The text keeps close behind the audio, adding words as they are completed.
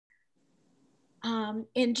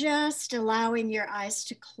And just allowing your eyes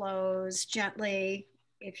to close gently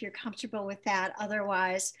if you're comfortable with that.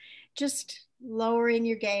 Otherwise, just lowering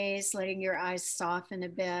your gaze, letting your eyes soften a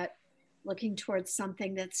bit, looking towards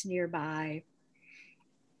something that's nearby.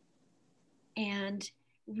 And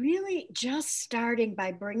really just starting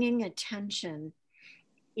by bringing attention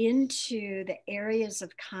into the areas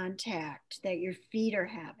of contact that your feet are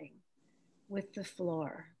having with the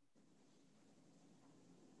floor.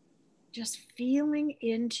 Just feeling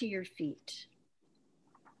into your feet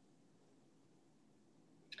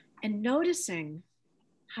and noticing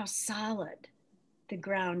how solid the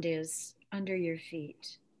ground is under your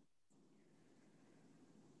feet.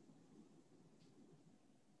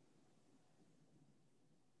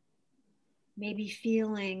 Maybe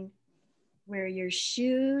feeling where your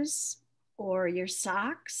shoes or your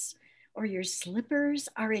socks or your slippers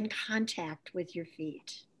are in contact with your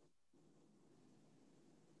feet.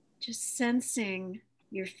 Just sensing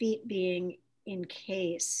your feet being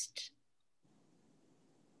encased.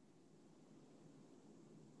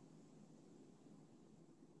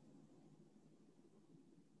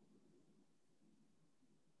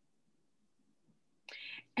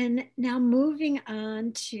 And now moving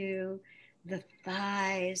on to the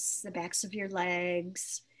thighs, the backs of your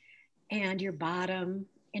legs, and your bottom,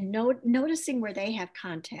 and noticing where they have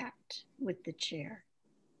contact with the chair.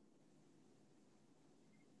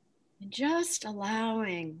 And just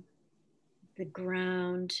allowing the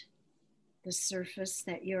ground, the surface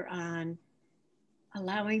that you're on,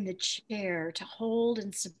 allowing the chair to hold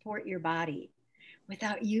and support your body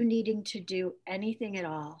without you needing to do anything at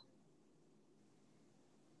all.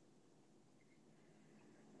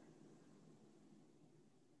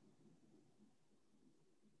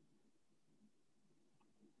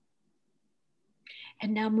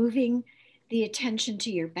 And now moving the attention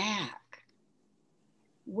to your back.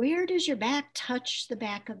 Where does your back touch the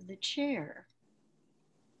back of the chair?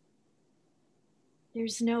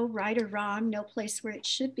 There's no right or wrong, no place where it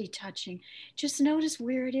should be touching. Just notice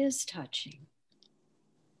where it is touching.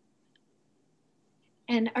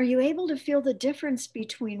 And are you able to feel the difference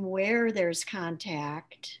between where there's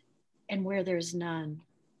contact and where there's none?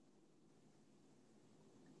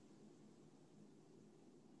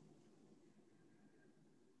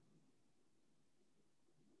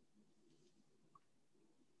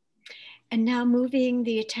 And now moving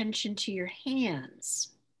the attention to your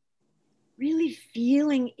hands, really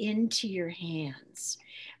feeling into your hands,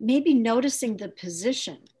 maybe noticing the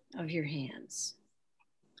position of your hands.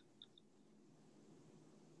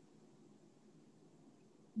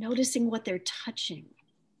 Noticing what they're touching.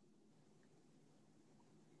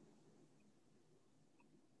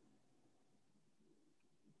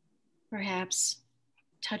 Perhaps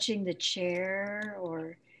touching the chair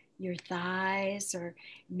or your thighs, or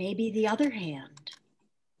maybe the other hand.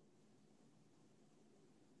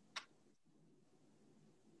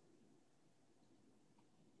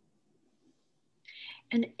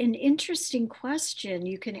 And an interesting question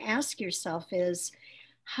you can ask yourself is,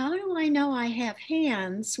 how do I know I have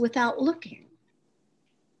hands without looking?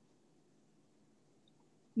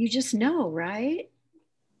 You just know, right?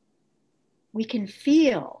 We can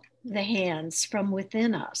feel the hands from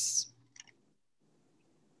within us.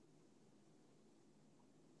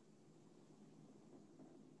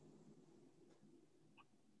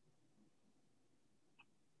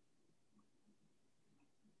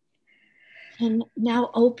 And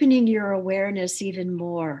now opening your awareness even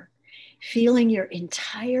more, feeling your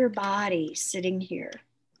entire body sitting here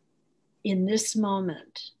in this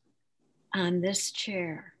moment on this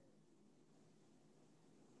chair.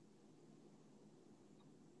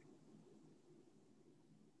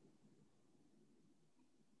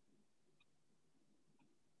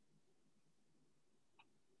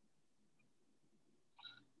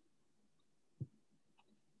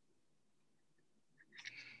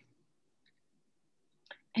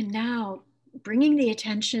 And now bringing the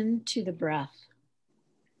attention to the breath.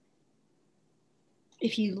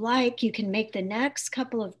 If you like, you can make the next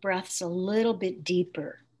couple of breaths a little bit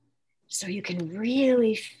deeper so you can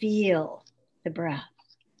really feel the breath.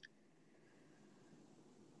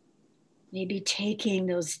 Maybe taking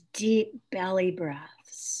those deep belly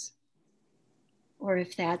breaths. Or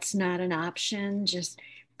if that's not an option, just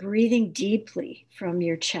breathing deeply from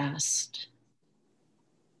your chest.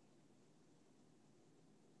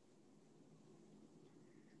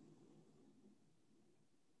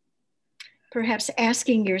 Perhaps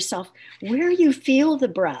asking yourself where you feel the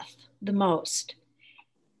breath the most,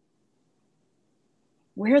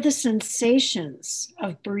 where the sensations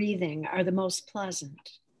of breathing are the most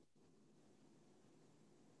pleasant.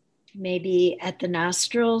 maybe at the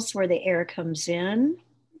nostrils where the air comes in,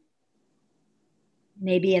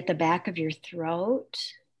 maybe at the back of your throat,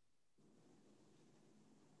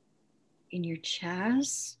 in your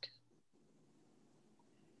chest.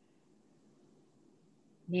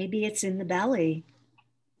 Maybe it's in the belly.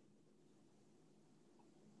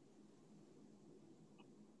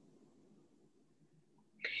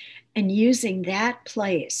 And using that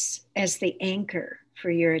place as the anchor for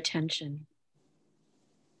your attention.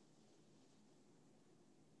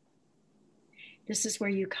 This is where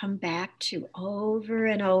you come back to over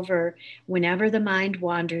and over whenever the mind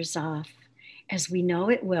wanders off, as we know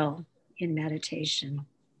it will in meditation.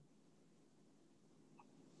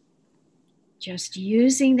 Just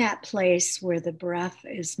using that place where the breath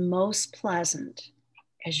is most pleasant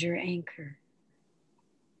as your anchor.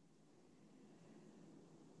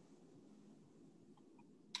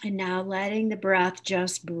 And now letting the breath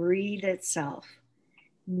just breathe itself.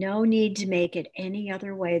 No need to make it any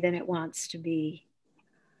other way than it wants to be.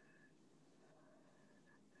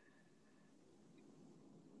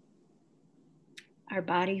 Our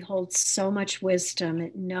body holds so much wisdom.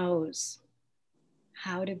 It knows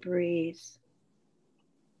how to breathe.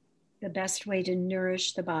 The best way to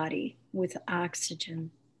nourish the body with oxygen.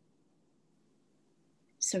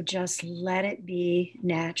 So just let it be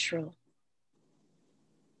natural.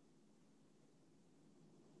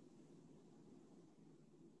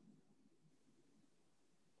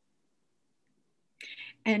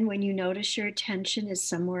 And when you notice your attention is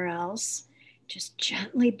somewhere else, just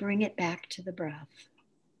gently bring it back to the breath.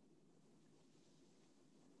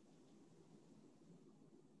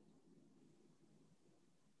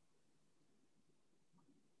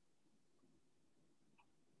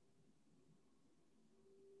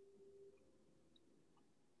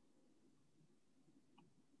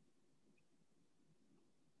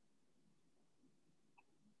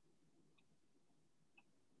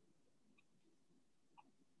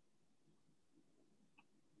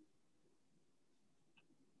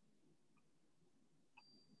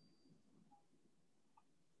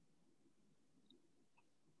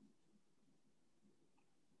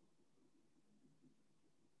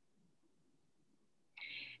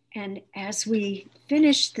 And as we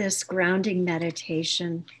finish this grounding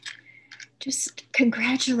meditation, just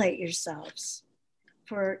congratulate yourselves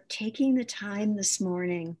for taking the time this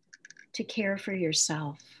morning to care for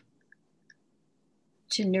yourself,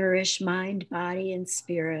 to nourish mind, body, and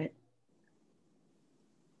spirit.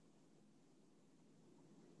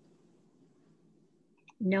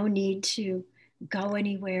 No need to go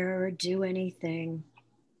anywhere or do anything.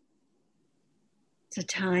 It's a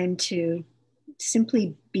time to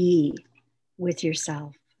simply be with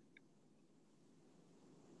yourself.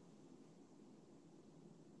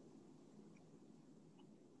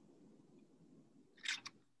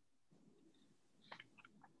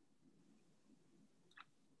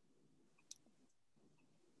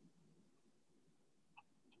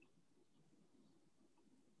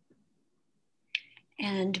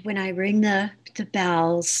 And when I ring the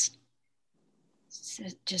bells,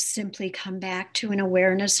 just simply come back to an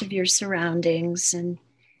awareness of your surroundings and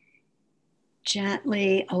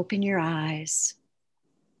gently open your eyes.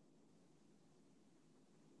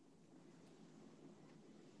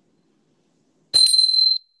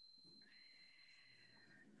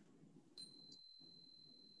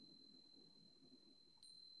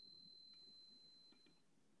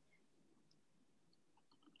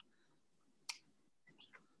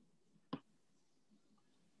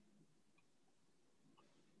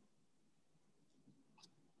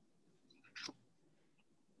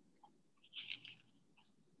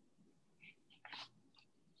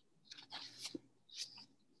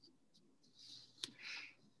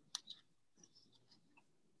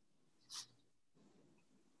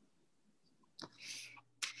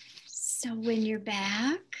 So when you're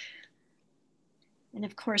back, and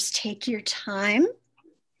of course, take your time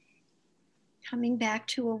coming back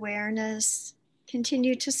to awareness.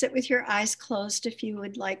 Continue to sit with your eyes closed if you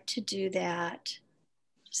would like to do that.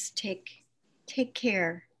 Just take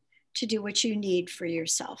care to do what you need for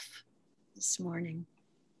yourself this morning.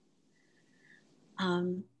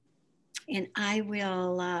 And I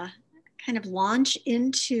will kind of launch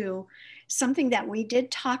into something that we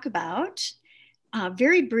did talk about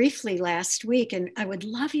very briefly last week, and I would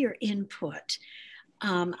love your input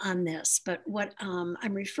on this. But what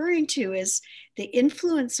I'm referring to is the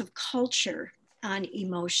influence of culture on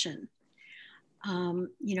emotion. You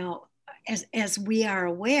know, as we are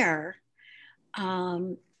aware,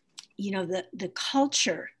 you know, the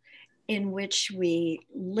culture in which we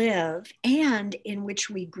live and in which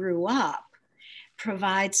we grew up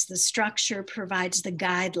provides the structure, provides the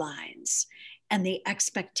guidelines and the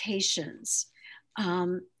expectations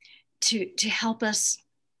to help us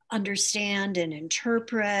understand and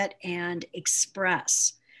interpret and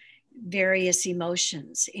express various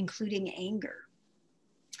emotions, including anger.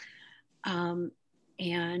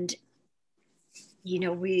 And, you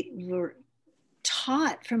know, we were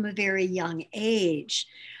taught from a very young age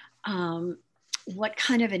what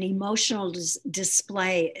kind of an emotional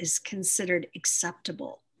display is considered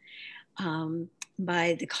acceptable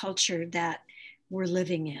by the culture that we're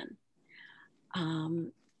living in.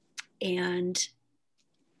 And,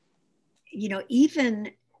 you know,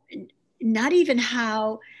 not even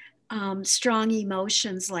how strong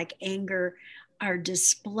emotions like anger are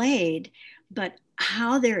displayed, but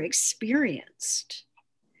how they're experienced.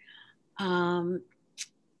 You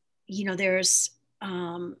know, there's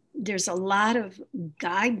a lot of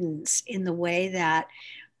guidance in the way that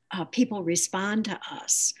people respond to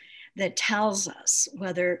us that tells us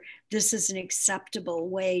whether this is an acceptable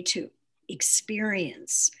way to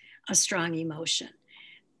experience a strong emotion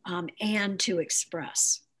and to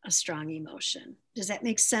express a strong emotion. Does that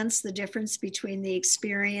make sense? The difference between the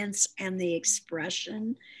experience and the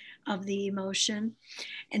expression of the emotion?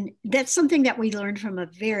 And that's something that we learned from a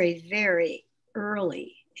very, very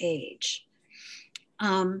early age.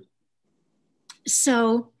 I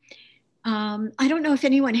don't know if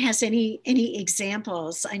anyone has any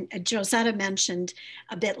examples. Josetta mentioned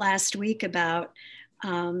a bit last week about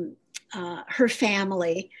her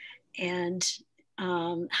family and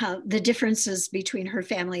how the differences between her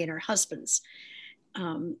family and her husband's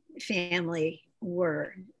family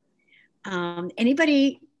were.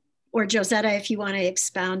 Anybody, or Josetta, if you want to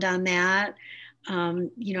expound on that,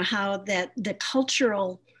 you know, how that the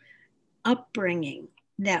cultural upbringing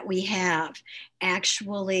that we have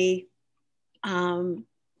actually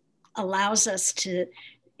allows us to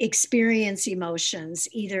experience emotions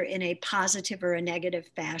either in a positive or a negative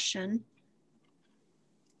fashion,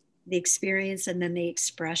 the experience and then the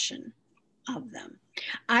expression of them.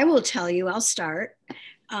 I will tell you, I'll start.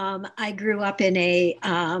 I grew up in a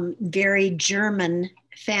very German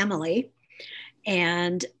family,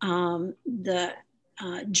 and the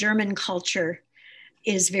German culture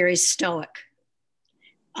is very stoic.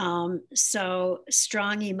 So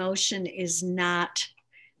strong emotion is not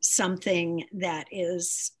something that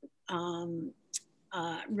is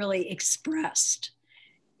really expressed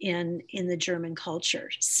in the German culture.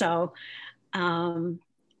 So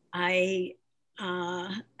I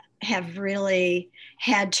have really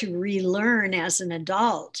had to relearn as an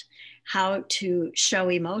adult how to show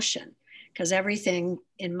emotion, because everything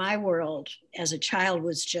in my world as a child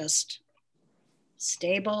was just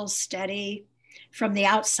stable, steady from the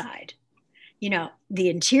outside. You know, the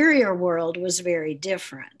interior world was very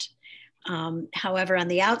different. However, on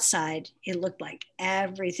the outside, it looked like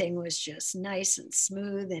everything was just nice and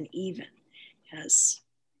smooth and even, because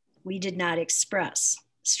we did not express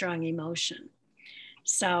strong emotion.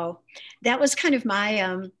 So that was kind of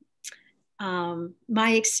my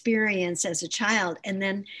my experience as a child. And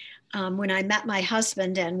then when I met my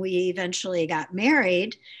husband and we eventually got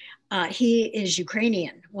married, he is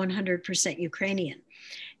Ukrainian, 100% Ukrainian.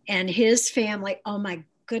 And his family, oh my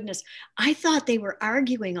goodness, I thought they were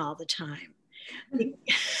arguing all the time.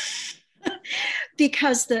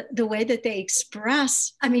 Because the way that they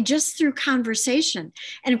express, I mean, just through conversation.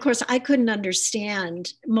 And of course, I couldn't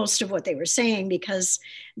understand most of what they were saying because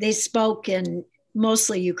they spoke in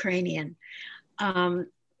mostly Ukrainian.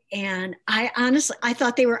 And I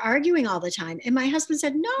thought they were arguing all the time. And my husband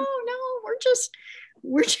said, no,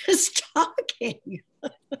 we're just talking.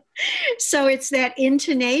 So it's that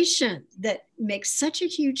intonation that makes such a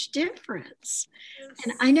huge difference.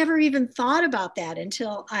 And I never even thought about that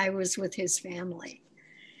until I was with his family.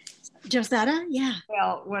 Josetta? Yeah.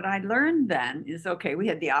 Well, what I learned then is, okay, we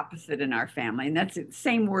had the opposite in our family, and that's the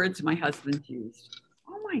same words my husband used.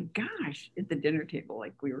 Oh my gosh, at the dinner table,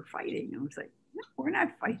 like we were fighting. I was like, no, we're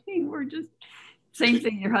not fighting. We're just, same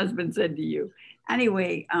thing your husband said to you.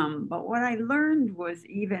 Anyway, but what I learned was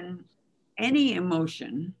even any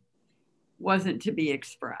emotion wasn't to be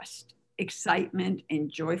expressed, excitement and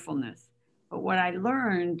joyfulness. But what I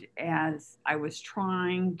learned as I was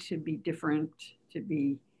trying to be different,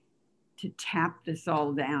 to tap this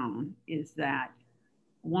all down, is that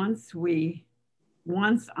once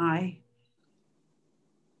I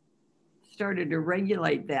started to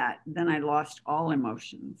regulate that, then I lost all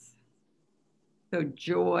emotions. So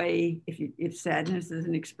joy, if sadness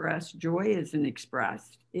isn't expressed, joy isn't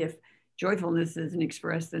expressed. If joyfulness isn't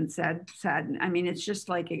expressed, then sad. I mean, it's just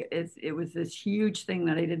like it was this huge thing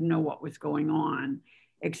that I didn't know what was going on.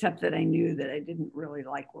 except that I knew that I didn't really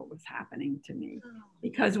like what was happening to me.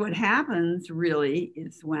 Because what happens really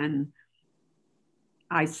is when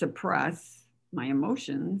I suppress my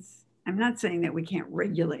emotions, I'm not saying that we can't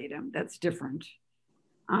regulate them, that's different.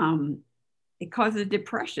 It causes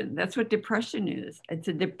depression. That's what depression is. It's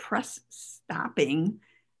a stopping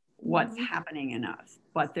what's happening in us.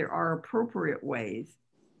 But there are appropriate ways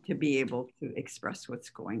to be able to express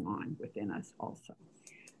what's going on within us also.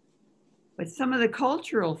 But some of the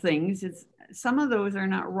cultural things, some of those are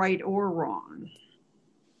not right or wrong.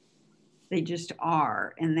 They just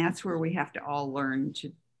are. And that's where we have to all learn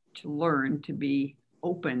to be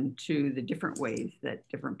open to the different ways that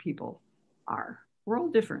different people are. We're all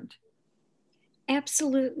different.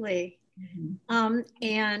 Absolutely.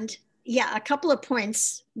 And yeah, a couple of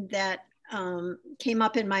points that came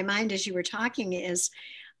up in my mind as you were talking is,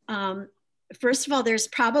 first of all, there's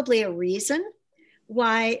probably a reason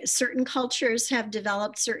why certain cultures have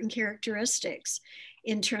developed certain characteristics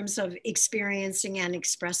in terms of experiencing and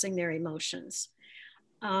expressing their emotions.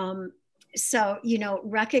 So, you know,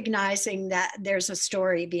 recognizing that there's a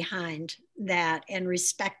story behind that and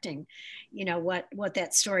respecting, you know, what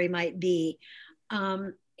that story might be.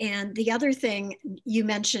 And the other thing you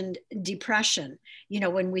mentioned, depression, you know,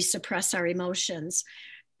 when we suppress our emotions.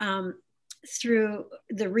 Through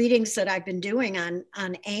the readings that I've been doing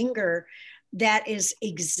on anger, that is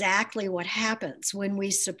exactly what happens when we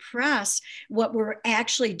suppress. What we're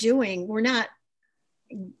actually doing, we're not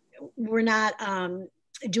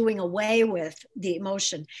doing away with the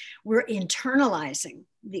emotion, we're internalizing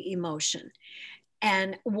the emotion.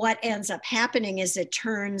 And what ends up happening is it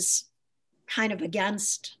turns kind of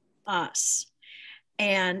against us.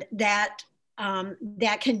 And that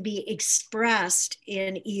can be expressed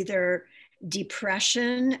in either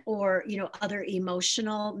depression or, you know, other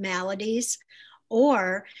emotional maladies,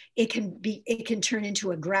 or it can turn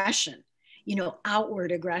into aggression, you know,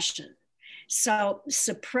 outward aggression. So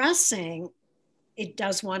suppressing, it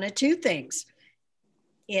does one of two things.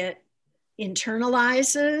 It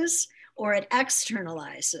internalizes or it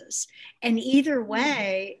externalizes. And either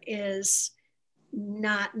way is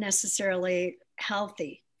not necessarily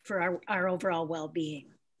healthy for our overall well-being.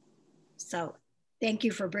 So thank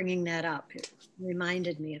you for bringing that up. It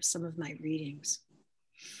reminded me of some of my readings.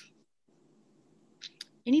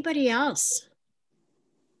 Anybody else?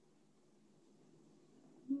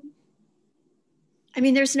 I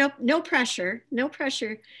mean, there's no pressure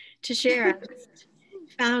to share. I just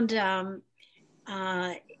found,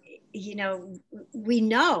 you know, we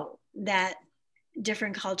know that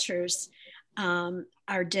different cultures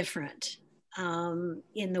are different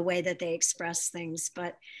in the way that they express things,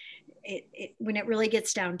 but when it really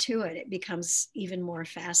gets down to it, it becomes even more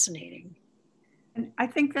fascinating. And I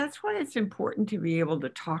think that's why it's important to be able to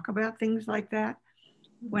talk about things like that.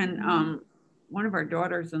 When one of our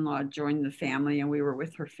daughters-in-law joined the family and we were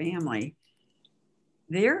with her family,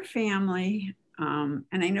 their family, and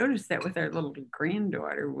I noticed that with our little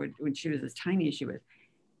granddaughter when she was as tiny as she was,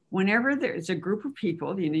 whenever there's a group of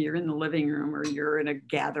people, you know, you're in the living room or you're in a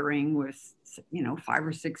gathering with, you know, 5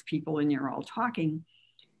 or 6 people and you're all talking,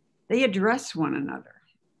 they address one another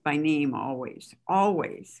by name always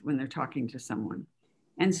when they're talking to someone.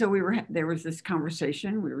 And so there was this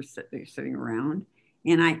conversation, we were sitting around,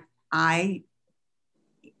 and I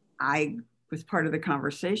was part of the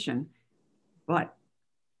conversation, but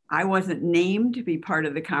I wasn't named to be part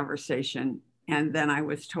of the conversation. And then I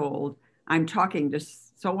was told, I'm talking to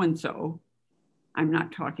so-and-so, I'm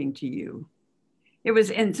not talking to you.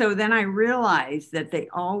 And so then I realized that they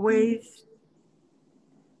always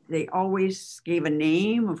gave a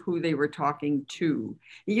name of who they were talking to.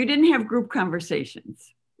 You didn't have group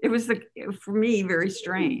conversations. It was for me, very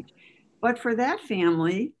strange. But for that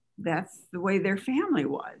family, that's the way their family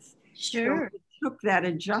was. Sure. So it took that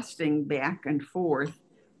adjusting back and forth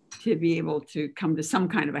to be able to come to some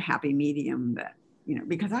kind of a happy medium that, you know,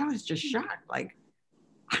 because I was just shocked, like,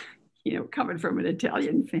 you know, coming from an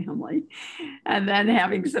Italian family and then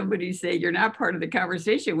having somebody say, you're not part of the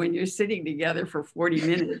conversation when you're sitting together for 40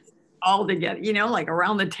 minutes all together, you know, like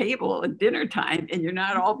around the table at dinner time, and you're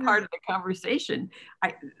not all part of the conversation.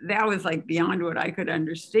 That was like beyond what I could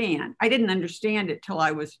understand. I didn't understand it till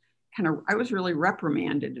I was really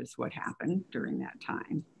reprimanded is what happened during that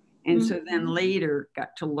time. And so then later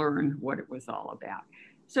got to learn what it was all about.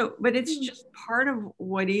 So, but it's just part of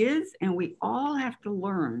what is, and we all have to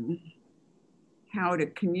learn how to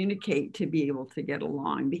communicate to be able to get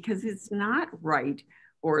along, because it's not right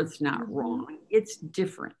or it's not wrong. It's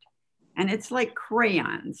different. And it's like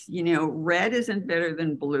crayons, you know, red isn't better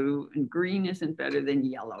than blue and green isn't better than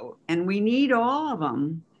yellow. And we need all of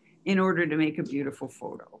them in order to make a beautiful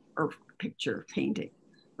photo or picture painting,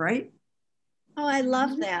 right? Oh, I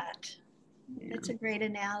love that. Yeah. That's a great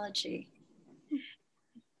analogy.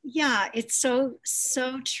 Yeah, it's so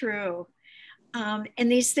true.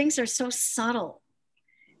 And these things are so subtle.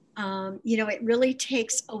 It really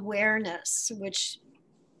takes awareness, which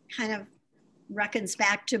kind of reckons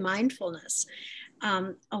back to mindfulness,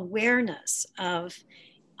 awareness of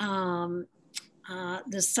the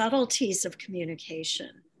subtleties of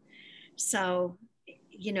communication. So,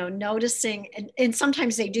 noticing, and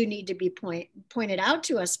sometimes they do need to be pointed out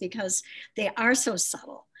to us because they are so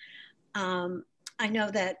subtle. I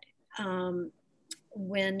know that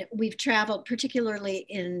when we've traveled, particularly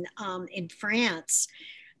in France,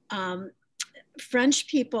 French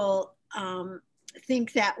people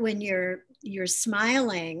think that when you're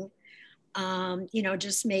smiling,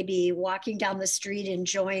 just maybe walking down the street,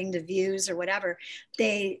 enjoying the views or whatever,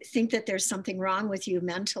 they think that there's something wrong with you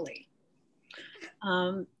mentally.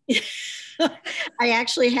 I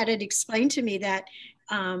actually had it explained to me that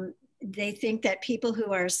they think that people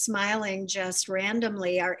who are smiling just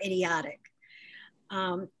randomly are idiotic.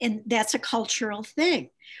 And that's a cultural thing.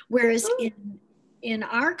 Whereas in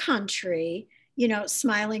our country,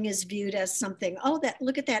 smiling is viewed as something,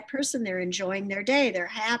 look at that person, they're enjoying their day, they're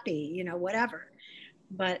happy, whatever.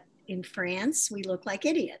 But in France, we look like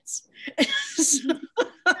idiots.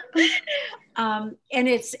 And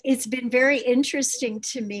it's been very interesting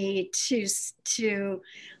to me to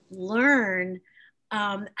learn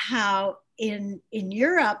how in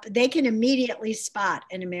Europe, they can immediately spot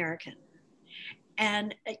an American.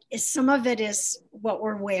 And some of it is what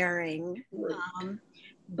we're wearing,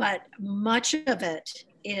 but much of it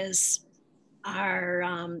is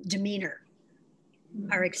our demeanor,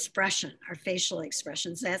 our expression, our facial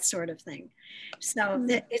expressions, that sort of thing. So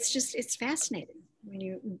it's fascinating when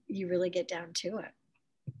you really get down to it.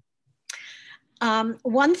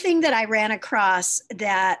 One thing that I ran across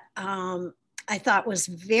that I thought was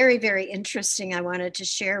very, very interesting, I wanted to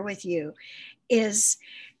share with you, is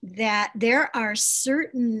that there are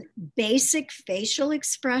certain basic facial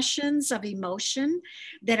expressions of emotion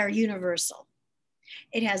that are universal.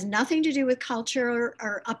 It has nothing to do with culture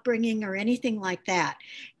or upbringing or anything like that.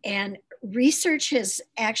 And research has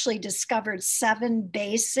actually discovered 7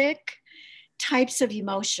 basic types of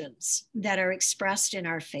emotions that are expressed in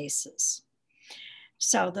our faces.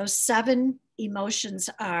 So those 7 emotions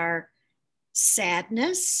are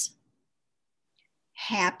sadness,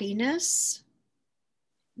 happiness,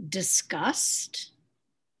 disgust,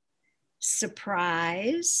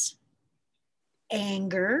 surprise,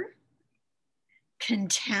 anger,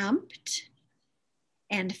 contempt,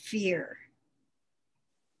 and fear.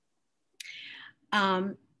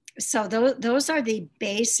 So those are the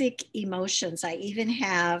basic emotions. I even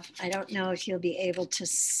have, I don't know if you'll be able to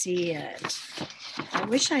see it. I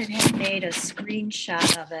wish I had made a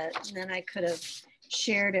screenshot of it, and then I could have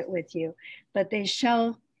shared it with you. But they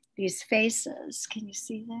show these faces. Can you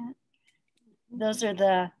see that? Those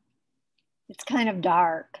are it's kind of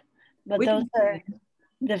dark, but those are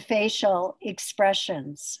the facial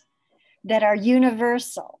expressions that are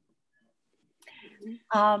universal.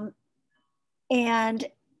 And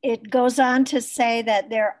it goes on to say that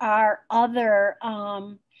there are other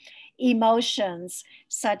emotions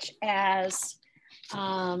such as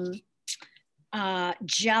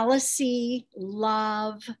jealousy,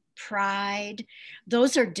 love, pride.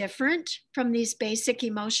 Those are different from these basic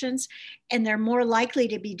emotions, and they're more likely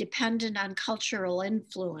to be dependent on cultural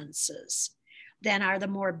influences than are the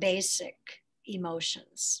more basic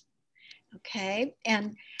emotions. Okay,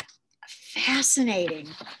 and fascinating,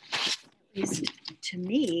 at least to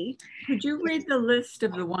me. Could you read the list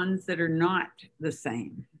of the ones that are not the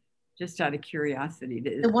same, just out of curiosity?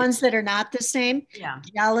 The ones that are not the same? Yeah.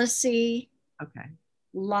 Jealousy. Okay.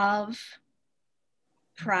 Love,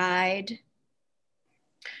 pride.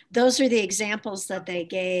 Those are the examples that they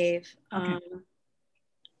gave. Okay.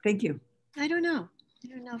 Thank you. I don't know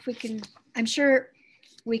if we can, I'm sure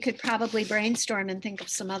we could probably brainstorm and think of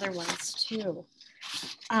some other ones too.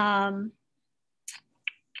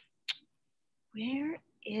 Where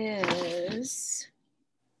is,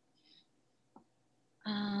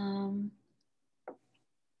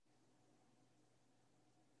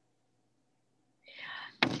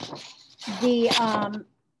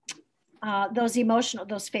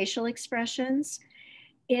 those facial expressions?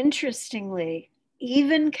 Interestingly,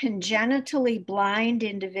 even congenitally blind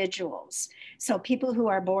individuals, so people who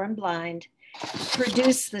are born blind,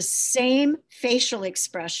 produce the same facial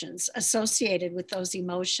expressions associated with those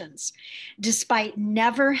emotions, despite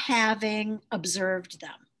never having observed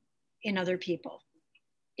them in other people.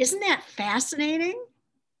 Isn't that fascinating?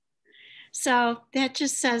 So that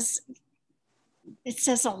just says, it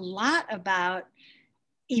says a lot about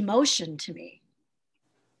emotion to me,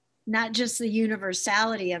 not just the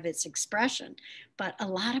universality of its expression, but a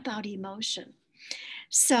lot about emotion.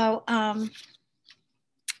 So,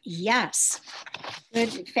 yes,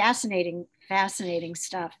 good, fascinating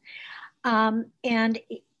stuff. And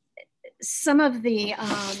some of the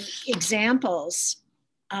examples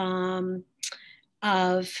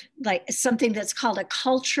of like something that's called a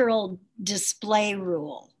cultural display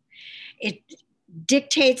rule. It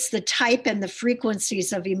dictates the type and the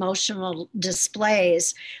frequencies of emotional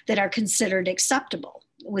displays that are considered acceptable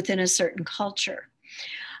within a certain culture.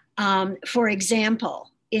 For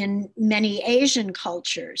example, in many Asian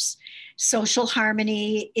cultures, social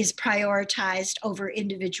harmony is prioritized over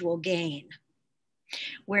individual gain.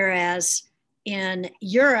 Whereas in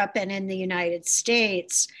Europe and in the United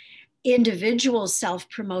States, individual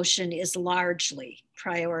self-promotion is largely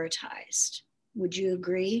prioritized. Would you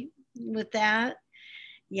agree with that?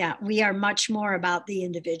 Yeah, we are much more about the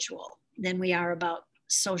individual than we are about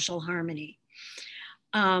social harmony.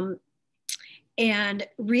 And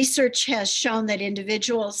research has shown that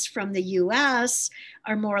individuals from the US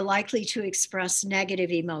are more likely to express negative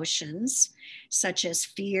emotions, such as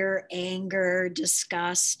fear, anger,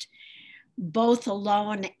 disgust, both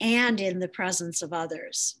alone and in the presence of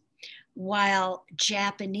others. While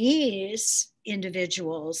Japanese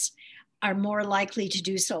individuals are more likely to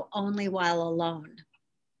do so only while alone,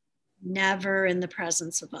 never in the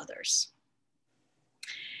presence of others.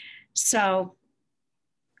 So,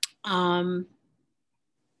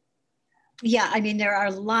 yeah, I mean, there are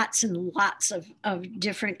lots and lots of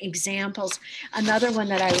different examples. Another one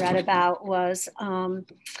that I read about was oh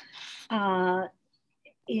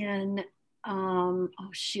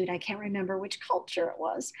shoot, I can't remember which culture it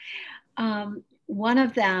was. One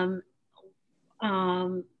of them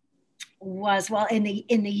was, well, in the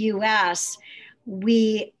US,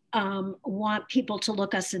 we want people to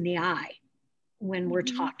look us in the eye when we're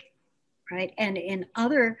talking, right? And in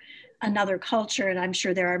another culture, and I'm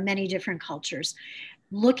sure there are many different cultures,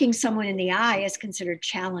 looking someone in the eye is considered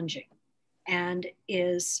challenging and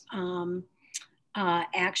is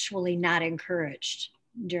actually not encouraged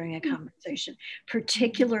during a conversation,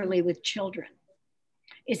 particularly with children.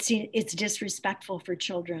 It's disrespectful for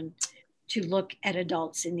children to look at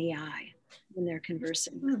adults in the eye when they're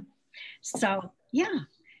conversing. So yeah,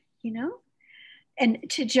 you know, and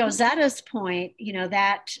to Josetta's point, you know,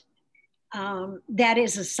 that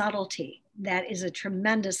is a subtlety. That is a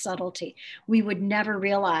tremendous subtlety. We would never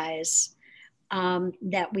realize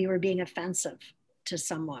that we were being offensive to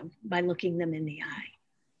someone by looking them in the eye.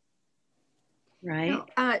 Right?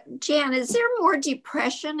 Jan, is there more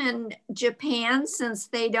depression in Japan since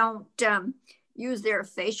they don't use their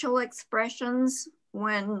facial expressions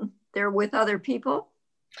when they're with other people?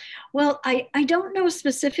 Well, I don't know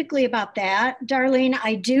specifically about that, Darlene.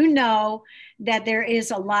 I do know that there is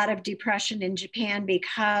a lot of depression in Japan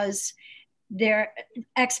because their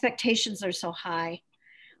expectations are so high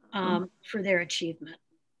for their achievement.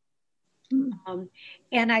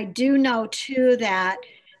 And I do know too that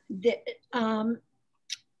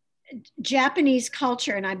Japanese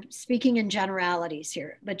culture, and I'm speaking in generalities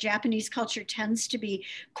here, but Japanese culture tends to be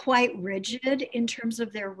quite rigid in terms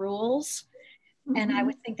of their rules. And I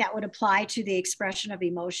would think that would apply to the expression of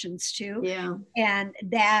emotions too. Yeah. And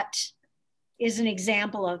that is an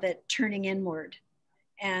example of it turning inward.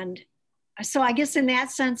 And so I guess in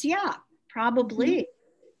that sense, yeah, probably.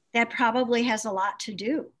 That probably has a lot to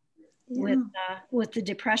do with the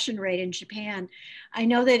depression rate in Japan. I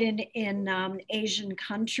know that in Asian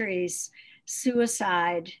countries,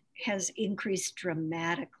 suicide has increased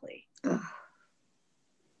dramatically.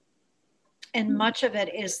 And much of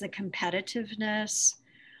it is the competitiveness,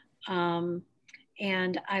 and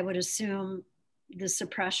I would assume the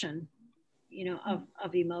suppression, you know,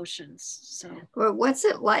 of emotions. So, well, what's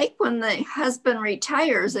it like when the husband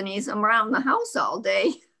retires and he's around the house all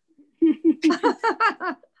day?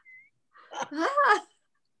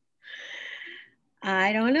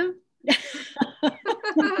 I don't know.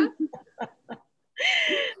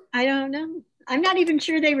 I don't know. I'm not even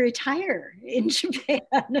sure they retire in Japan.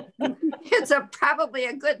 It's probably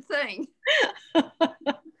a good thing.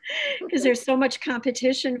 Because there's so much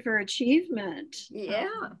competition for achievement. Yeah.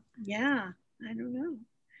 Yeah, I don't know.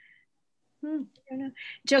 I don't know.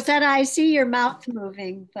 Josetta, I see your mouth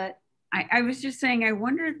moving, but. I was just saying, I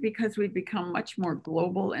wonder because we've become much more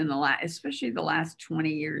global in especially the last 20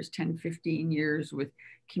 years, 10, 15 years with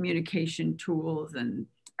communication tools and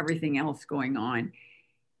everything else going on.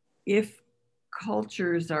 If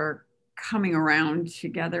cultures are coming around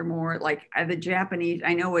together more. Like the Japanese,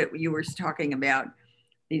 I know what you were talking about,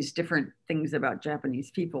 these different things about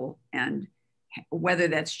Japanese people and whether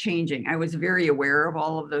that's changing. I was very aware of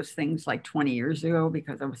all of those things like 20 years ago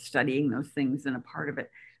because I was studying those things and a part of it,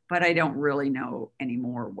 but I don't really know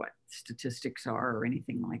anymore what statistics are or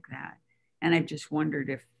anything like that. And I just wondered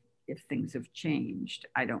if things have changed.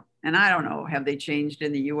 I don't know, have they changed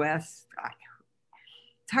in the US?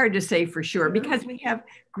 It's hard to say for sure because we have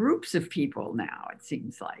groups of people now, it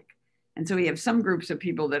seems like. And so we have some groups of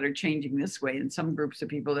people that are changing this way and some groups of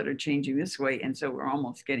people that are changing this way. And so we're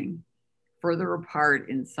almost getting further apart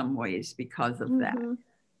in some ways because of that.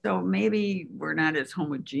 So maybe we're not as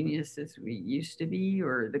homogeneous as we used to be,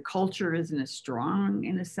 or the culture isn't as strong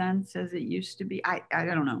in a sense as it used to be. I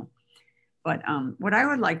don't know. But what I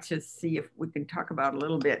would like to see if we can talk about a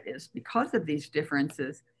little bit is because of these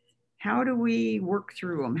differences, how do we work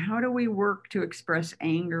through them? How do we work to express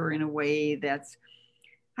anger in a way that's,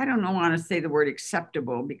 I don't want to say the word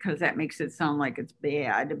acceptable because that makes it sound like it's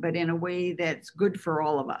bad, but in a way that's good for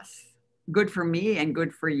all of us, good for me and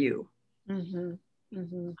good for you.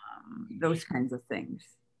 Those kinds of things.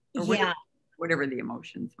 Or whatever the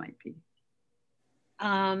emotions might be.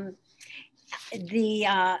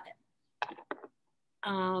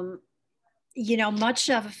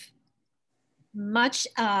 Much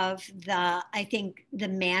of the, I think the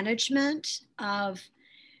management of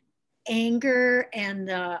anger and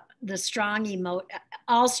the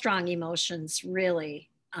all strong emotions really,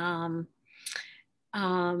 I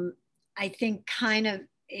think kind of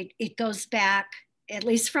it goes back, at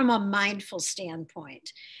least from a mindful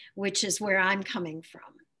standpoint, which is where I'm coming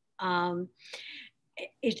from.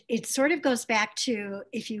 It sort of goes back to,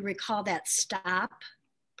 if you recall, that stop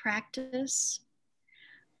practice.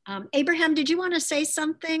 Abraham, did you want to say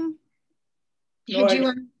something? No,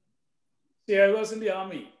 I was in the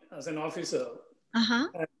army as an officer.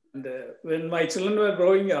 And when my children were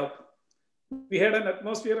growing up, we had an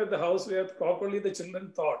atmosphere at the house where properly the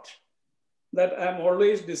children thought that I'm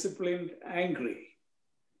always disciplined, angry.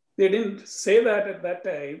 They didn't say that at that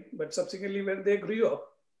time, but subsequently when they grew up,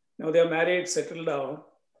 now they're married, settled down.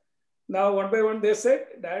 Now one by one they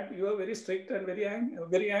said, Dad, you are very strict and very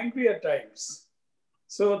angry at times.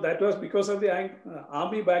 So that was because of the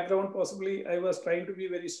army background. Possibly I was trying to be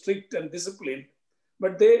very strict and disciplined,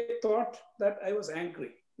 but they thought that I was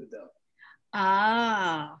angry with them.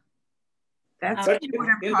 That's but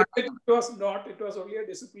it was not. It was only a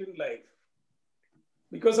disciplined life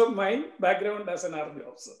because of my background as an army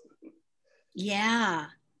officer. Yeah,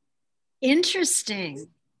 interesting.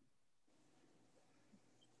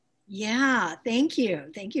 Yeah, thank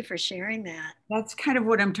you. Thank you for sharing that. That's kind of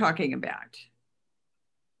what I'm talking about.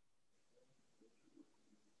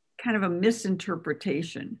 Kind of a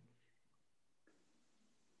misinterpretation.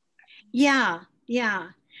 Yeah.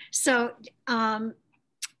 So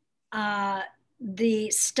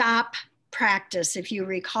the stop practice, if you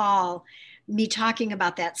recall me talking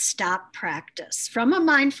about that stop practice from a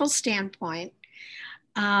mindful standpoint,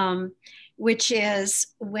 which is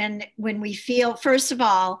when we feel, first of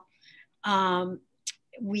all,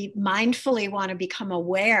 we mindfully want to become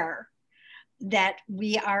aware that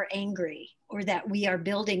we are angry or that we are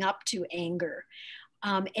building up to anger.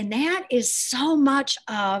 And that is so much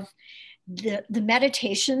of the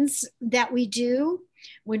meditations that we do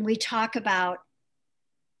when we talk about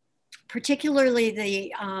particularly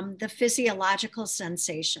the physiological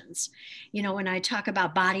sensations. You know, when I talk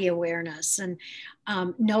about body awareness and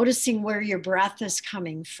noticing where your breath is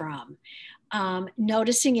coming from,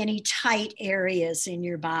 noticing any tight areas in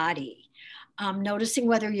your body, noticing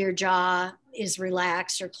whether your jaw is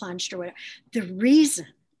relaxed or clenched or whatever. The reason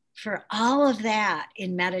for all of that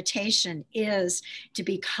in meditation is to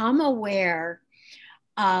become aware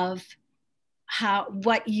of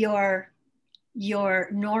what your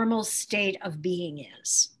normal state of being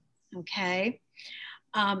is, okay?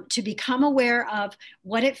 To become aware of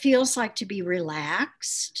what it feels like to be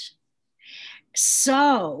relaxed,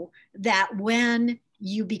 so that when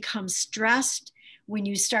you become stressed, when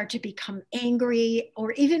you start to become angry,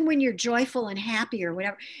 or even when you're joyful and happy or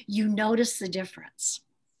whatever, you notice the difference.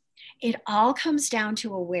 It all comes down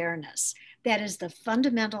to awareness. That is the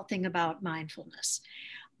fundamental thing about mindfulness.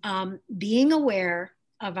 Being aware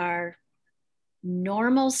of our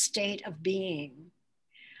normal state of being,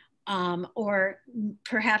 or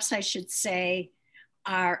perhaps I should say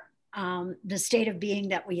the state of being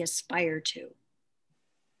that we aspire to,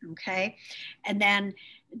 okay? And then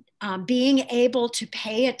being able to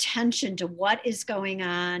pay attention to what is going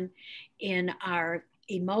on in our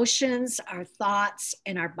emotions, our thoughts,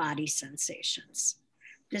 and our body sensations.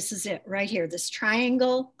 This is it right here, this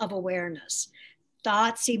triangle of awareness: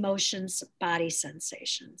 thoughts, emotions, body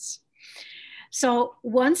sensations. So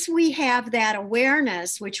once we have that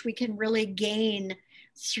awareness, which we can really gain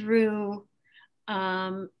through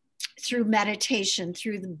meditation,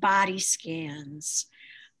 through the body scans,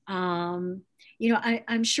 you know,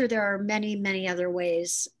 I'm sure there are many, many other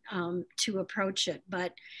ways to approach it,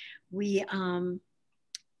 but we, and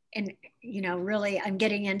you know, really, I'm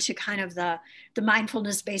getting into kind of the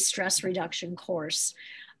mindfulness-based stress reduction course.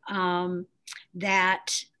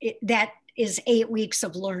 That is 8 weeks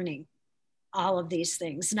of learning all of these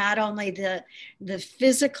things, not only the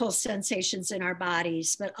physical sensations in our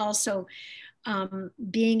bodies, but also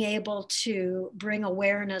being able to bring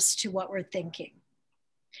awareness to what we're thinking,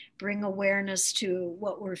 bring awareness to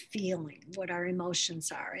what we're feeling, what our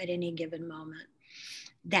emotions are at any given moment.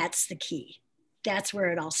 That's the key. That's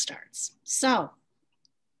where it all starts. So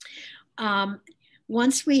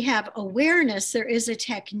once we have awareness, there is a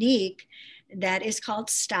technique that is called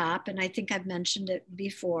STOP, and I think I've mentioned it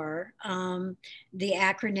before. The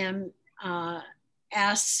acronym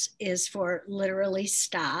S is for literally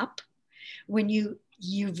stop. When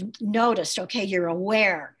you've noticed, okay, you're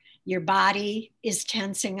aware, your body is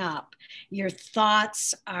tensing up, your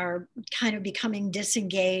thoughts are kind of becoming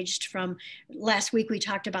disengaged from, last week we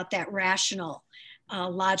talked about that rational,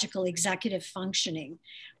 logical executive functioning.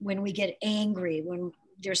 When we get angry, when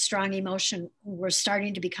there's strong emotion, we're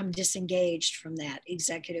starting to become disengaged from that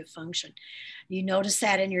executive function. You notice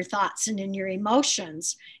that in your thoughts and in your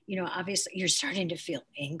emotions, you know, obviously you're starting to feel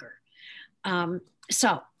anger.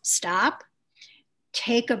 So stop,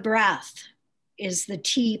 take a breath is the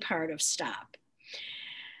T part of stop.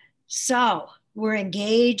 So we're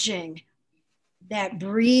engaging that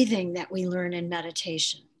breathing that we learn in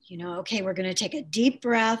meditation. You know, okay, we're going to take a deep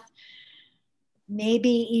breath, maybe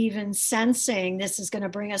even sensing, this is going to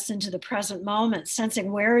bring us into the present moment,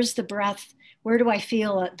 sensing where is the breath, where do I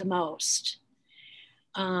feel it the most?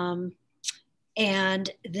 And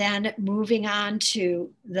then moving on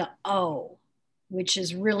to the O, which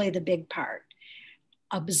is really the big part.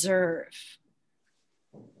 Observe.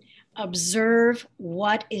 Observe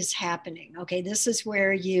what is happening. Okay, this is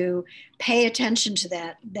where you pay attention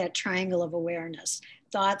to that triangle of awareness: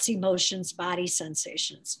 thoughts, emotions, body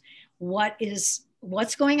sensations.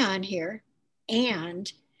 What's going on here?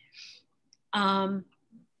 And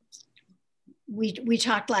we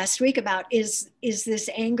talked last week about, is this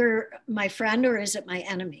anger my friend or is it my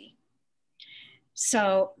enemy?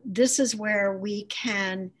 So this is where we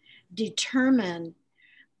can determine,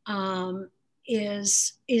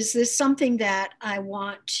 is this something that I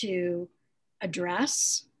want to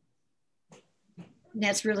address? And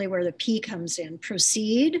that's really where the P comes in: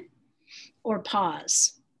 proceed or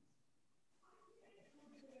pause.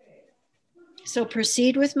 So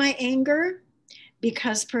proceed with my anger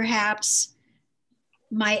because perhaps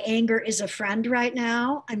my anger is a friend right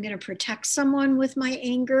now. I'm going to protect someone with my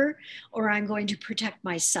anger, or I'm going to protect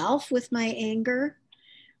myself with my anger.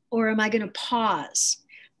 Or am I going to pause?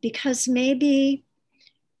 Because maybe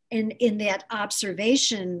in that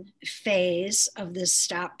observation phase of this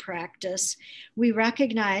stop practice, we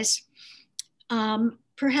recognize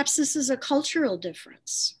perhaps this is a cultural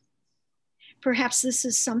difference. Perhaps this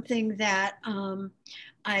is something that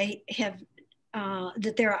I have,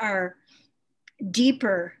 that there are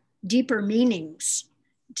deeper meanings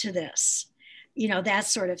to this, you know, that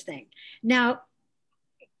sort of thing. Now,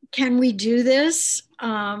 can we do this,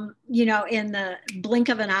 you know, in the blink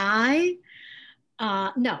of an eye?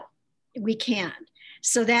 No, we can't.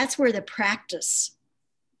 So that's where the practice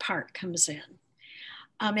part comes in.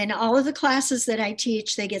 In all of the classes that I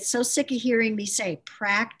teach, they get so sick of hearing me say,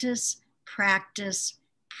 practice, practice,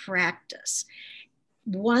 practice.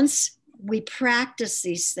 Once we practice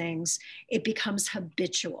these things, it becomes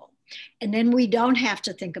habitual. And then we don't have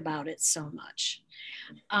to think about it so much.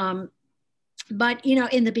 But, you know,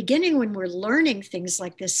 in the beginning, when we're learning things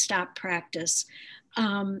like this stop practice,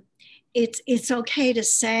 it's okay to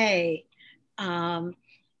say,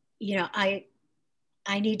 you know, I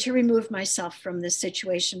need to remove myself from this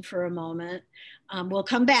situation for a moment. We'll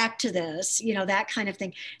come back to this, you know, that kind of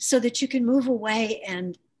thing, so that you can move away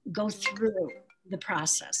and go through the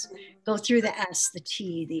process, go through the S, the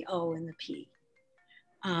T, the O, and the P.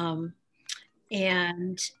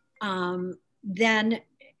 Then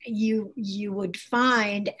you would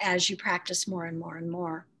find, as you practice more and more and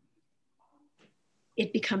more,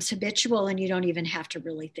 it becomes habitual and you don't even have to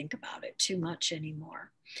really think about it too much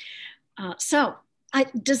anymore.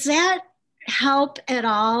 Does that help at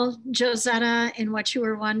all, Josetta, in what you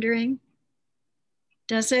were wondering?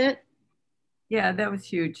 Does it? Yeah, that was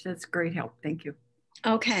huge. That's great help. Thank you.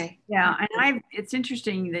 Okay. Yeah, and it's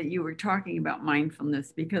interesting that you were talking about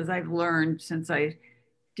mindfulness, because I've learned since I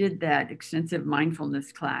did that extensive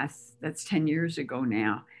mindfulness class, that's 10 years ago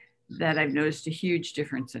now, that I've noticed a huge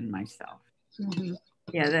difference in myself. Mm-hmm.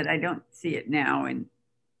 Yeah, that I don't see it now. And,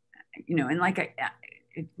 and like it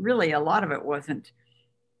really, a lot of it wasn't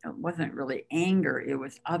really anger. It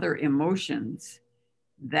was other emotions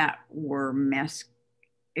that were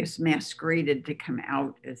masqueraded to come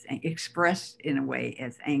out as expressed in a way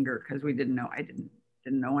as anger, because I didn't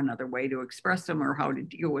know another way to express them or how to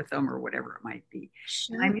deal with them or whatever it might be.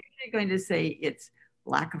 Sure. And I'm usually going to say it's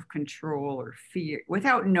lack of control or fear,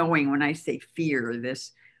 without knowing. When I say fear,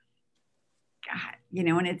 this, God,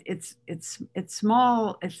 and it's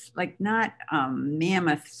small. It's like not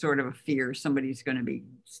mammoth sort of a fear. Somebody's going to be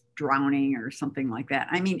drowning or something like that.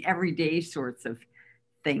 I mean, everyday sorts of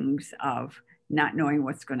things of not knowing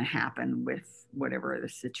what's going to happen with whatever the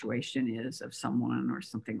situation is of someone or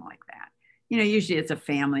something like that. Usually it's a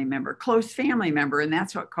family member, close family member, and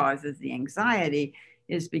that's what causes the anxiety,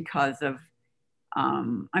 is because of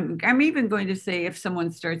I'm even going to say, if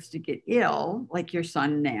someone starts to get ill, like your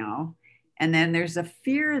son now, and then there's a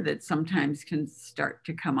fear that sometimes can start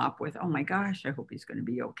to come up with, oh my gosh, I hope he's going to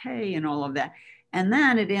be okay, and all of that. And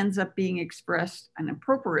then it ends up being expressed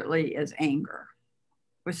inappropriately as anger,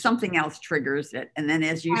 or something else triggers it. And then,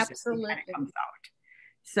 as you said, it kind of comes out.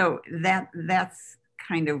 So that's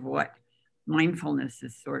kind of what mindfulness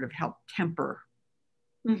has sort of helped temper.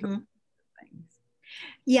 Mm-hmm. Things.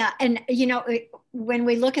 Yeah. And, when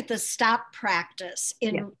we look at the stop practice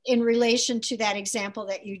in relation to that example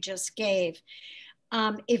that you just gave,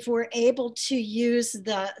 if we're able to use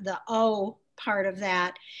the O part of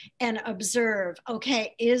that and observe,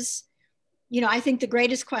 okay, I think the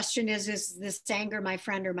greatest question is this anger my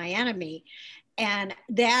friend or my enemy? And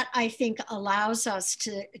that, I think, allows us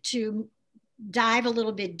to dive a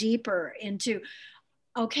little bit deeper into,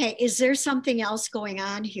 okay, is there something else going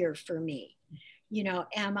on here for me?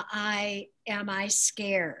 Am I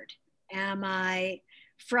scared? Am I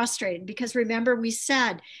frustrated? Because remember, we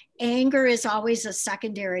said anger is always a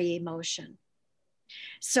secondary emotion.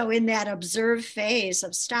 So in that observe phase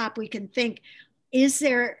of stop, we can think,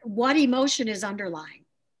 what emotion is underlying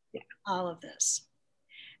all of this?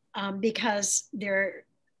 Because there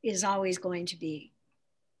is always going to be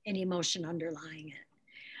an emotion underlying it.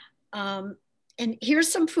 And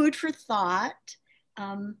here's some food for thought.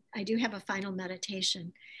 I do have a final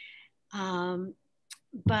meditation,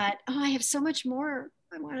 but I have so much more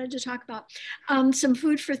I wanted to talk about. Some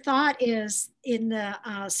food for thought is in the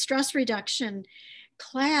stress reduction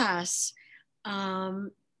class.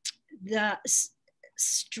 The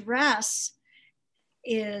stress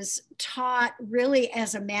is taught really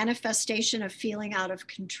as a manifestation of feeling out of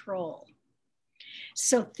control.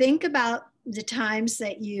 So think about the times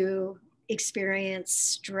that you experience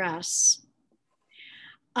stress,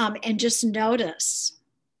 and just notice,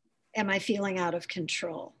 am I feeling out of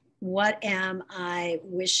control? What am I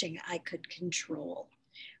wishing I could control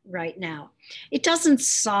right now? It doesn't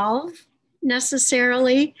solve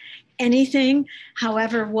necessarily anything.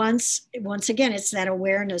 However, once again, it's that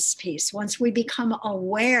awareness piece. Once we become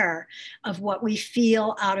aware of what we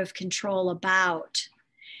feel out of control about,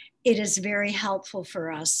 it is very helpful for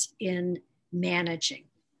us in managing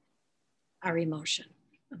our emotion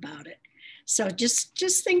about it. So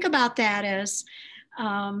just think about that as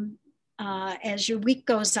your week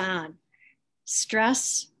goes on.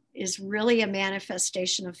 Stress is really a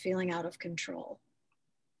manifestation of feeling out of control.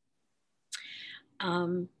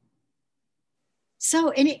 So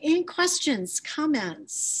any questions,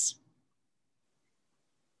 comments?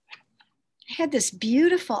 I had this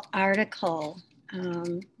beautiful article.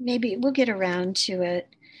 Maybe we'll get around to it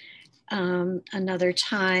another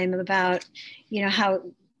time, about, how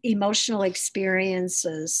emotional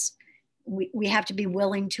experiences, we have to be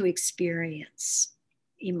willing to experience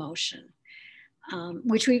emotion,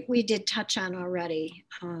 which we did touch on already,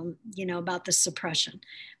 about the suppression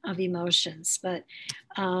of emotions. But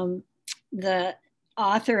the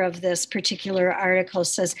author of this particular article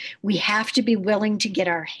says we have to be willing to get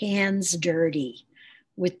our hands dirty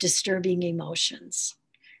with disturbing emotions.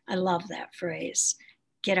 I love that phrase.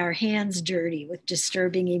 Get our hands dirty with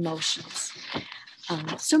disturbing emotions.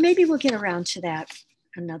 So maybe we'll get around to that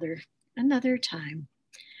another time.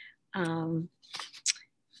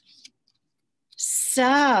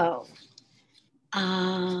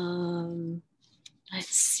 Let's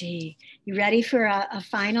see. You ready for a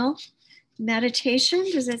final meditation?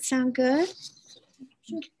 Does that sound good?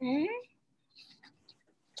 Okay.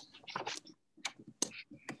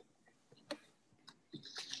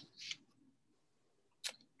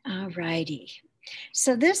 All righty.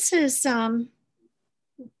 So this is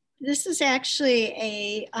actually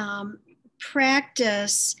a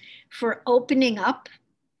practice for opening up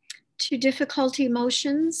to difficult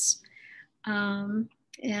emotions.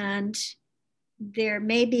 And there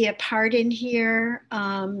may be a part in here,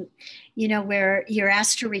 where you're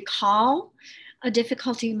asked to recall a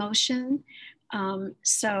difficult emotion.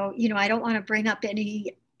 So, I don't want to bring up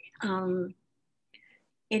anything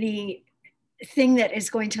that is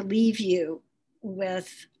going to leave you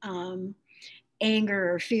with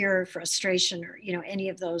anger or fear or frustration or, any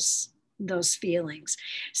of those feelings.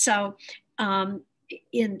 So,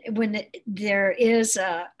 when there is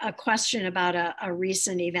a question about a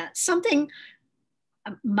recent event, something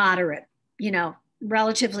moderate,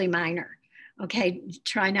 relatively minor. Okay,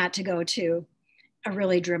 try not to go to a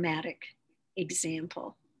really dramatic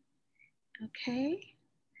example. Okay.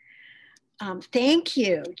 Thank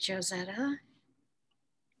you, Josetta.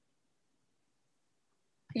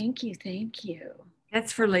 Thank you.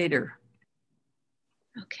 That's for later.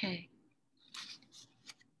 Okay.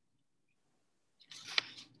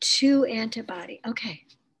 2 antibody. Okay,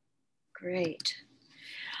 great.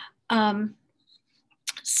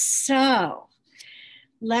 So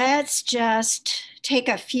let's just take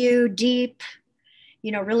a few deep,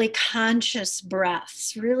 really conscious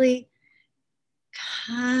breaths, really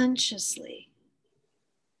consciously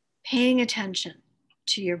paying attention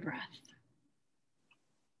to your breath.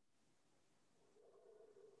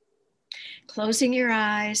 Closing your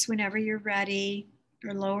eyes whenever you're ready,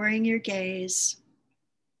 or lowering your gaze.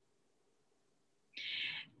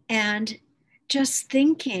 And just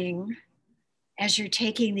thinking, as you're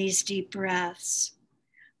taking these deep breaths,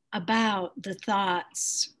 about the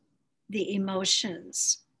thoughts, the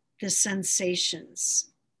emotions, the sensations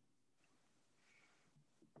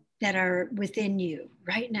that are within you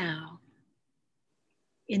right now,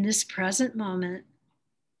 in this present moment.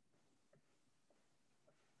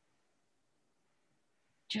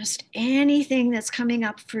 Just anything that's coming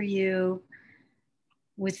up for you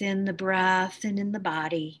within the breath and in the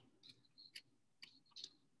body.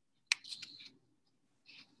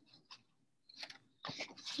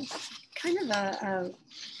 Kind of a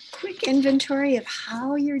quick inventory of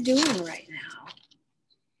how you're doing right now.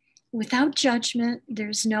 Without judgment,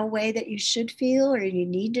 there's no way that you should feel or you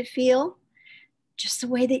need to feel, just the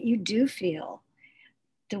way that you do feel,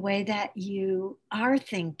 the way that you are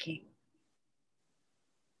thinking,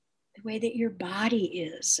 the way that your body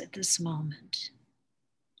is at this moment.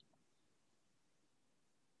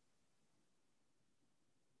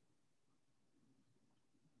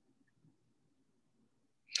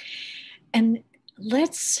 And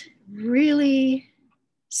let's really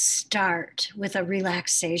start with a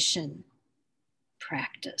relaxation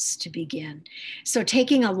practice to begin. So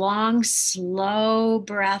taking a long, slow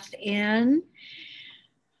breath in,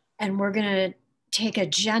 and we're going to take a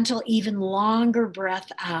gentle, even longer breath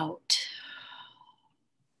out.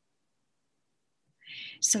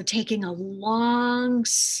 So taking a long,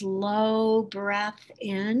 slow breath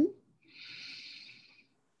in,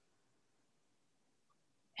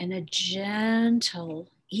 and a gentle,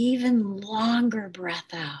 even longer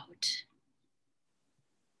breath out.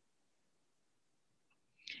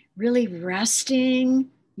 Really resting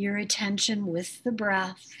your attention with the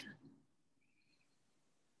breath,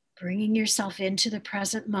 bringing yourself into the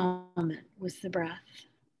present moment with the breath.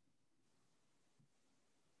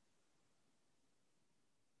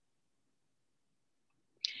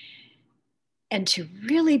 And to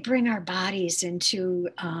really bring our bodies into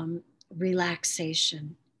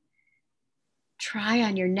relaxation, try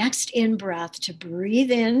on your next in-breath to breathe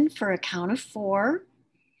in for a count of 4.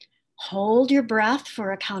 Hold your breath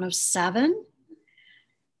for a count of 7.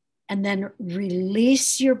 And then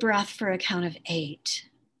release your breath for a count of 8.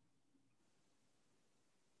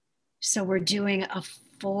 So we're doing a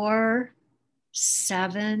 4,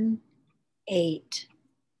 7, 8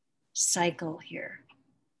 cycle here.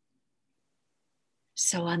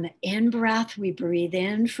 So on the in-breath, we breathe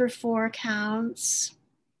in for 4 counts.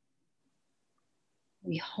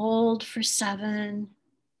 We hold for 7.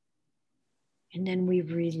 And then we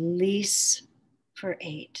release for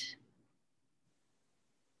 8.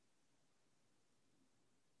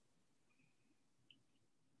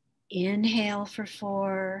 Inhale for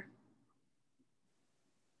 4.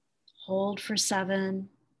 Hold for 7.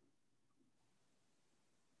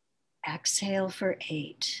 Exhale for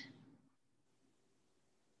 8.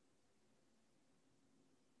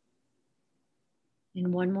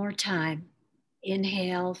 And one more time.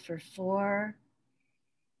 Inhale for 4.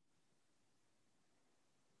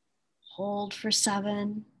 Hold for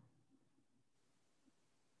 7.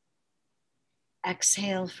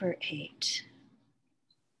 Exhale for 8.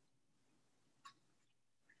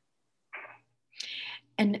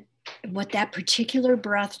 And what that particular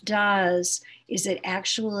breath does is it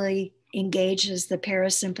actually engages the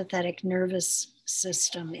parasympathetic nervous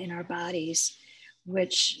system in our bodies,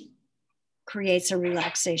 which creates a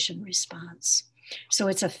relaxation response. So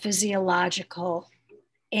it's a physiological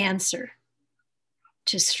answer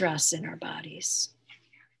to stress in our bodies.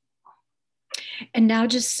 And now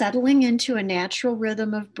just settling into a natural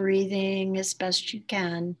rhythm of breathing as best you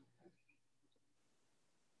can.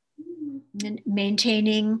 And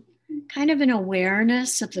maintaining kind of an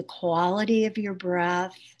awareness of the quality of your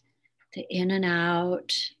breath, the in and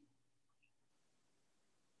out.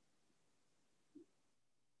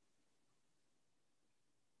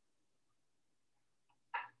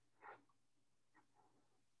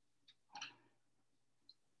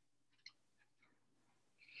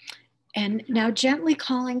 And now gently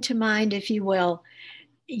calling to mind, if you will,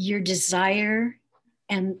 your desire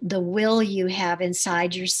and the will you have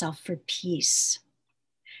inside yourself for peace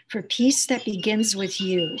that begins with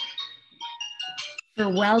you, for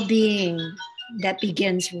well-being that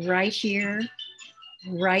begins right here,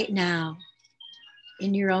 right now,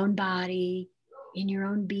 in your own body, in your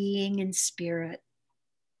own being and spirit.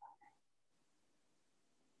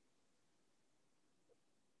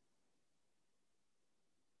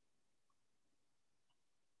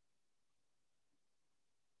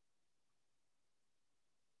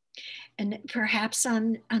 And perhaps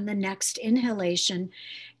on the next inhalation,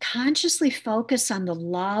 consciously focus on the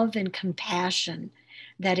love and compassion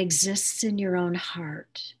that exists in your own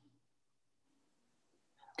heart.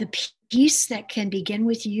 The peace that can begin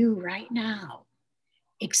with you right now,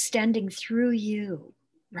 extending through you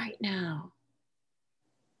right now.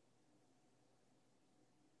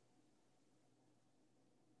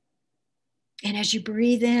 And as you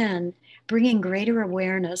breathe in, bringing greater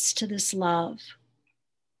awareness to this love,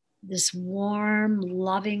 this warm,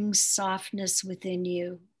 loving softness within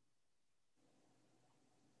you.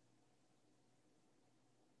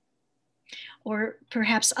 Or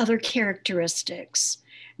perhaps other characteristics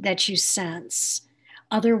that you sense,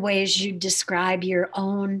 other ways you describe your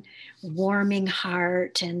own warming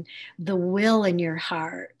heart and the will in your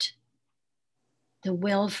heart, the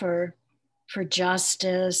will for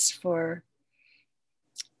justice, for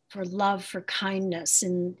love, for kindness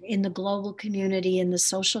in the global community, in the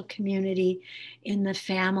social community, in the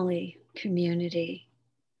family community.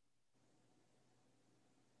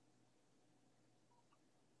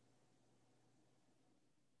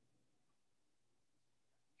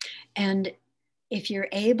 And if you're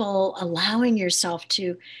able, allowing yourself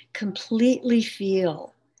to completely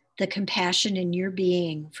feel the compassion in your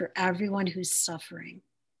being for everyone who's suffering.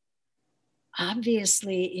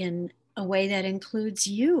 Obviously, in a way that includes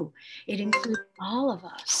you. It includes all of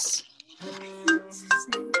us.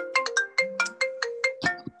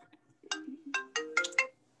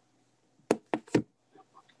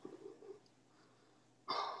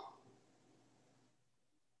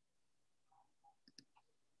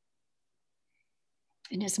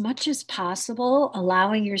 And as much as possible,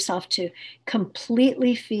 allowing yourself to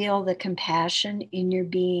completely feel the compassion in your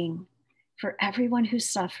being for everyone who's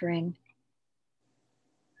suffering,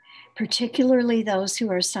 particularly those who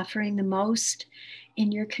are suffering the most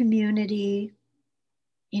in your community,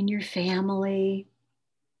 in your family,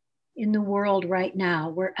 in the world right now,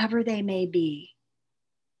 wherever they may be.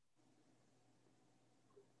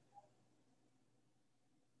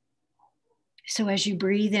 So as you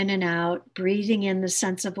breathe in and out, breathing in the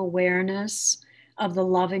sense of awareness of the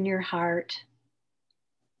love in your heart,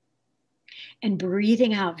 and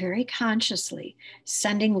breathing out very consciously,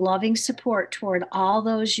 sending loving support toward all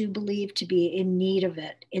those you believe to be in need of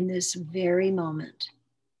it in this very moment.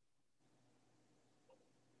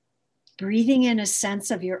 Breathing in a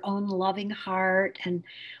sense of your own loving heart and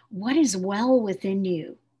what is well within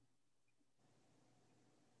you.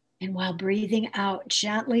 And while breathing out,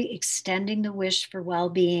 gently extending the wish for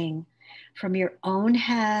well-being from your own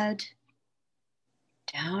head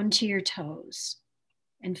down to your toes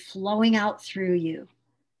and flowing out through you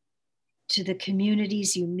to the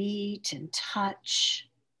communities you meet and touch,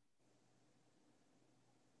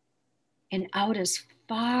 and out as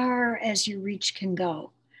far as your reach can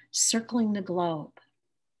go, circling the globe.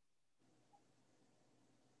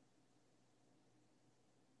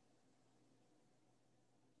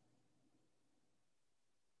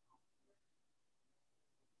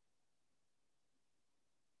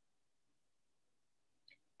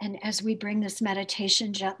 And as we bring this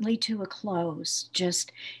meditation gently to a close,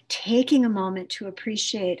 just taking a moment to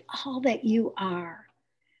appreciate all that you are,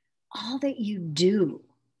 all that you do,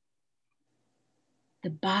 the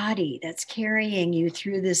body that's carrying you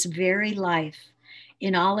through this very life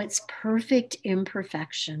in all its perfect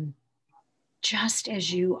imperfection, just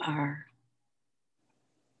as you are.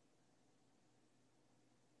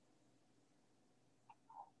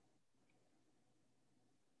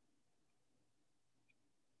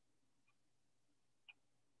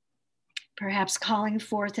 Perhaps calling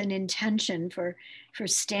forth an intention for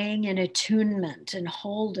staying in attunement and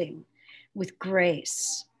holding with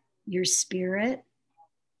grace your spirit,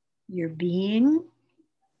 your being,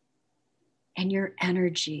 and your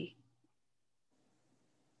energy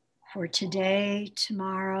for today,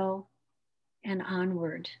 tomorrow, and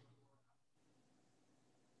onward.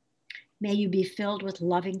 May you be filled with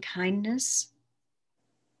loving kindness.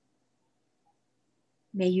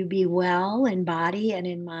 May you be well in body and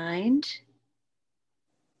in mind.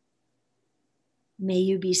 May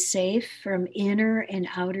you be safe from inner and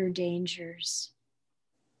outer dangers.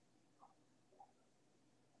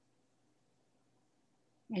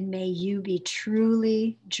 And may you be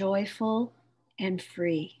truly joyful and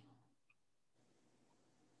free.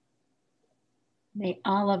 May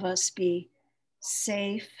all of us be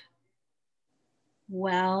safe,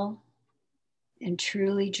 well, and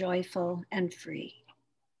truly joyful and free.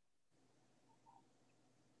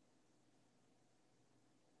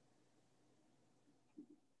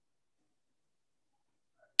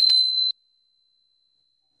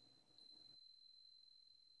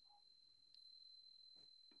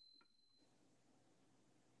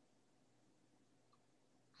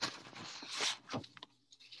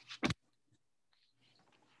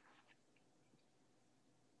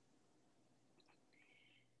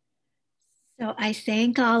 So I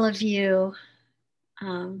thank all of you.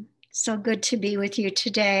 So good to be with you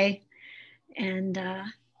today. And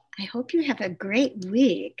I hope you have a great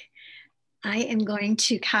week. I am going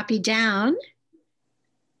to copy down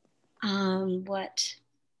what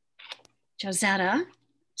Josetta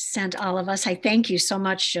sent all of us. I thank you so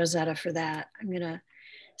much, Josetta, for that. I'm going to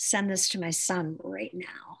send this to my son right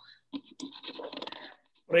now.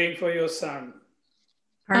 Praying for your son.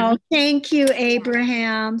 Oh, thank you,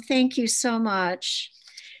 Abraham. Thank you so much.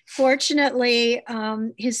 Fortunately,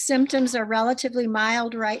 his symptoms are relatively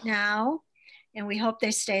mild right now, and we hope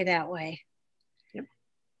they stay that way. Yep.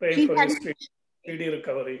 Praying for his speedy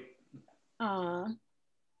recovery.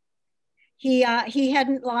 He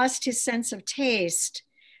hadn't lost his sense of taste,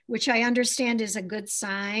 which I understand is a good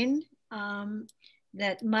sign,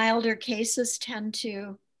 that milder cases tend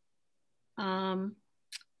to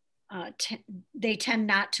they tend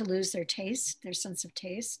not to lose their taste, their sense of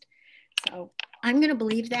taste. So I'm going to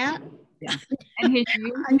believe that. Yeah. And his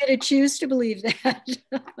youth, I'm going to choose to believe that.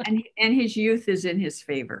 and his youth is in his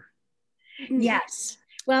favor. Yes.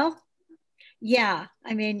 Well, yeah.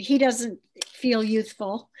 I mean, he doesn't feel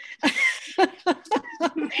youthful.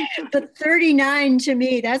 But 39 to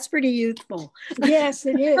me, that's pretty youthful. Yes,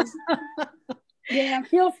 it is. Yeah,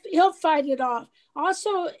 he'll fight it off.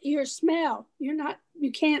 Also, your smell.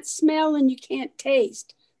 You can't smell and you can't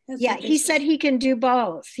taste. Yeah, he said he can do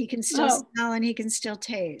both. He can still smell and he can still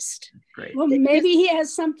taste. Great. Well, maybe he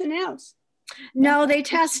has something else. No, they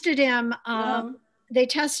tested him. They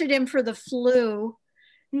tested him for the flu,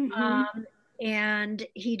 and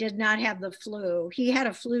he did not have the flu. He had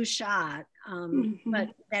a flu shot, but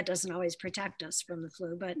that doesn't always protect us from the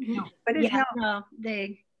flu. But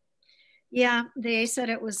they said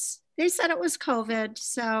it was COVID.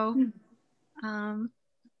 So.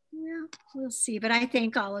 Yeah, we'll see. But I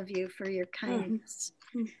thank all of you for your kindness.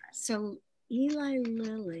 So Eli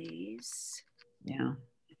Lilly's. Yeah.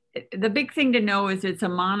 The big thing to know is it's a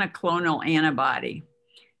monoclonal antibody.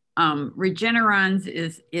 Regeneron's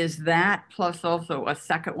is that plus also a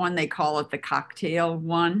second one. They call it the cocktail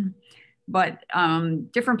one. But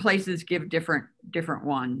different places give different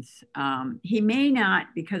ones. He may not,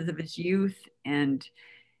 because of his youth, and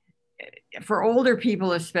for older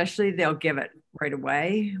people especially, they'll give it right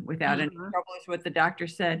away without any trouble, is what the doctor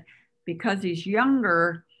said. Because he's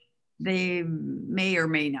younger, they may or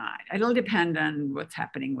may not. It'll depend on what's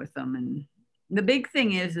happening with them. And the big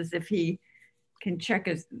thing is if he can check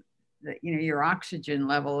your oxygen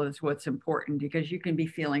level is what's important, because you can be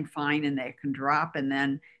feeling fine and they can drop. And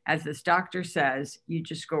then, as this doctor says, you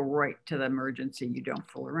just go right to the emergency. You don't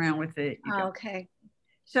fool around with it. Okay.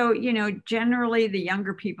 So, generally the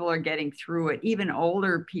younger people are getting through it. Even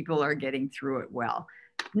older people are getting through it well.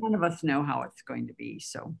 None of us know how it's going to be.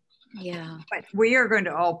 So, yeah. But we are going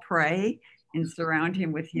to all pray and surround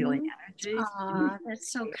him with healing energies.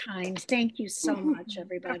 That's so kind. Thank you so much,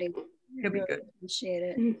 everybody. It'll be good. Appreciate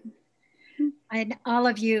it. And all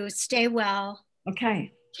of you, stay well.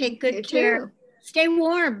 Okay. Take good care. Stay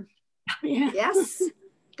warm. Yes.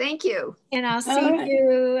 Thank you. And I'll see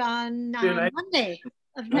you on Monday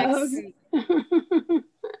of next week.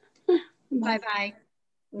 Bye-bye.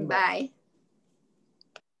 Bye.